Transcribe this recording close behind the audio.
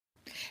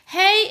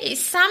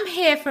it's Sam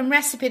here from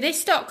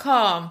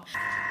RecipeThis.com.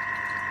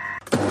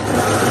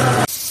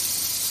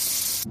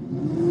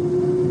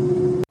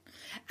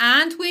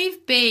 And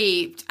we've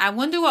beeped. I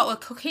wonder what we're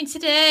cooking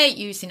today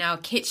using our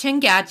kitchen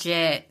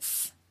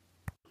gadgets.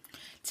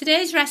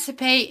 Today's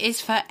recipe is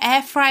for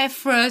air fryer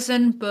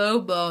frozen bow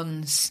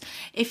buns.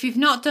 If you've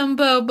not done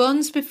bow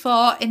buns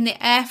before in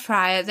the air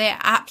fryer, they're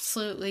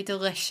absolutely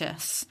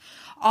delicious.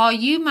 Or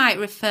you might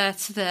refer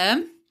to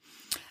them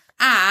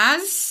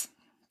as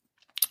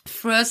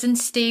frozen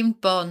steamed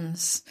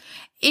buns.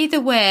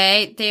 Either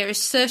way, they're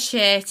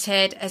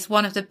associated as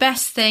one of the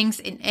best things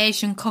in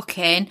Asian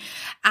cooking.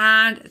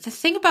 And the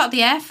thing about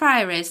the air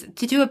fryer is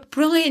they do a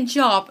brilliant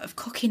job of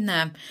cooking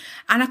them.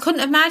 And I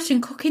couldn't imagine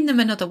cooking them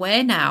another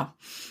way now.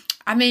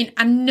 I mean,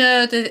 I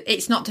know that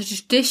it's not the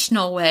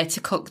traditional way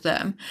to cook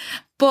them,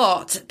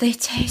 but they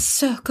taste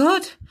so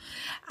good.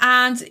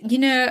 And, you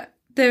know,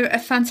 they're a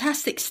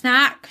fantastic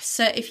snack.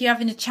 So if you're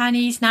having a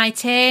Chinese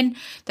night in,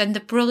 then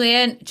they're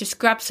brilliant. Just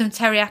grab some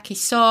teriyaki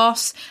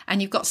sauce and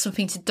you've got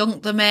something to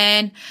dunk them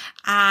in.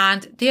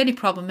 And the only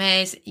problem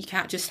is you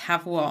can't just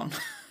have one.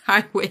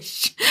 I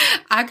wish.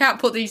 I can't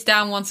put these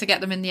down once I get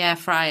them in the air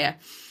fryer.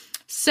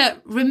 So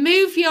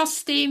remove your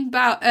steamed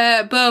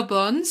bow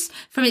buns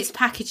from its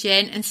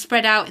packaging and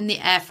spread out in the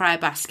air fryer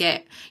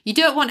basket. You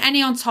don't want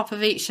any on top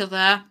of each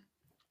other.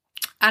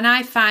 And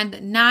I find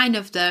that 9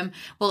 of them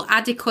will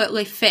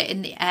adequately fit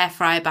in the air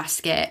fryer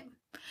basket.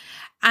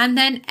 And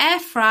then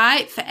air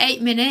fry for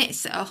 8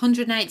 minutes at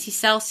 180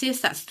 Celsius,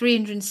 that's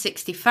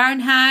 360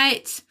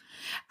 Fahrenheit.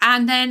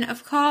 And then,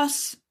 of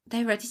course,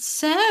 they're ready to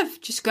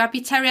serve. Just grab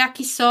your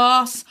teriyaki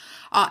sauce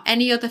or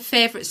any other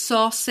favourite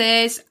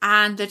sauces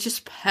and they're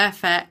just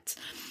perfect.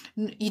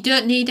 You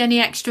don't need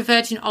any extra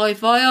virgin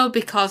olive oil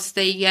because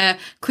they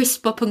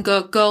crisp up and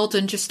go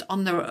golden just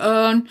on their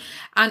own.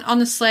 And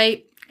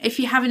honestly, if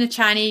you're having a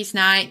Chinese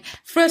night,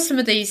 throw some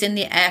of these in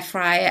the air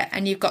fryer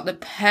and you've got the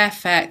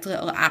perfect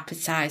little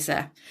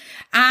appetizer.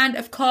 And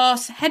of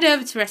course, head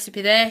over to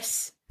Recipe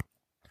This,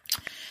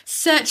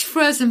 search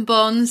frozen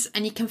buns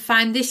and you can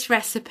find this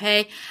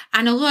recipe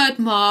and a load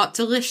more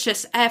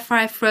delicious air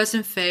fryer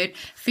frozen food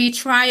for you to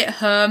try at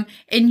home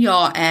in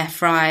your air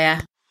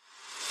fryer.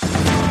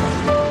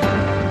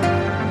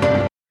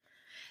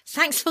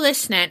 Thanks for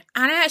listening,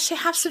 and I actually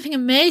have something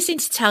amazing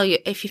to tell you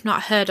if you've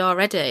not heard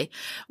already.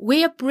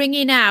 We are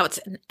bringing out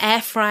an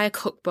air fryer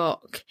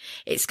cookbook.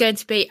 It's going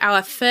to be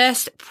our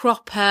first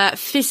proper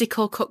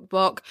physical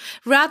cookbook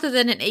rather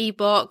than an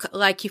ebook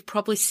like you've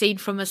probably seen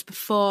from us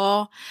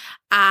before.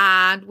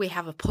 And we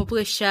have a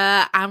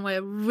publisher and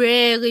we're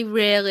really,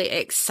 really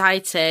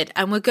excited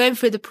and we're going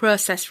through the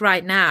process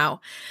right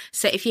now.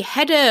 So if you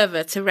head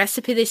over to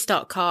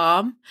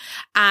RecipeThis.com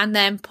and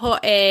then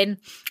put in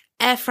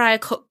air fryer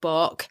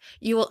cookbook,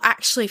 you will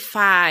actually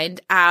find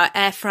our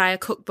air fryer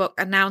cookbook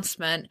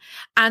announcement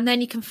and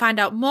then you can find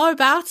out more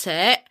about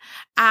it.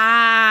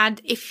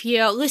 And if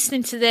you're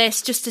listening to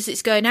this just as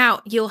it's going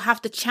out, you'll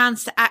have the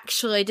chance to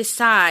actually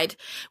decide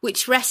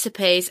which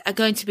recipes are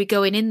going to be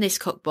going in this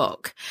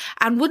cookbook.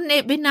 And wouldn't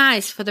it be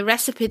nice for the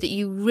recipe that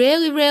you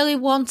really, really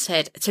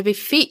wanted to be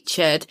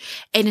featured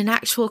in an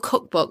actual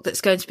cookbook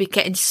that's going to be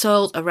getting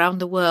sold around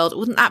the world?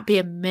 Wouldn't that be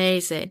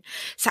amazing?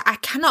 So I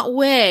cannot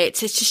wait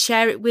to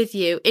share it with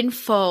you in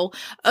full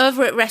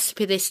over at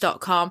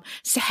RecipeThis.com.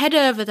 So head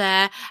over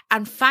there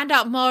and find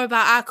out more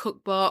about our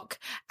cookbook.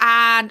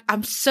 And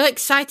I'm so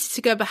excited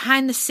to go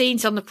behind the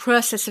scenes on the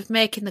process of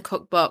making the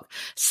cookbook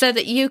so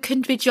that you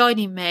can be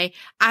joining me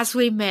as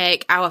we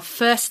make our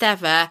first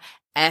ever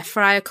air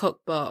fryer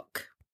cookbook.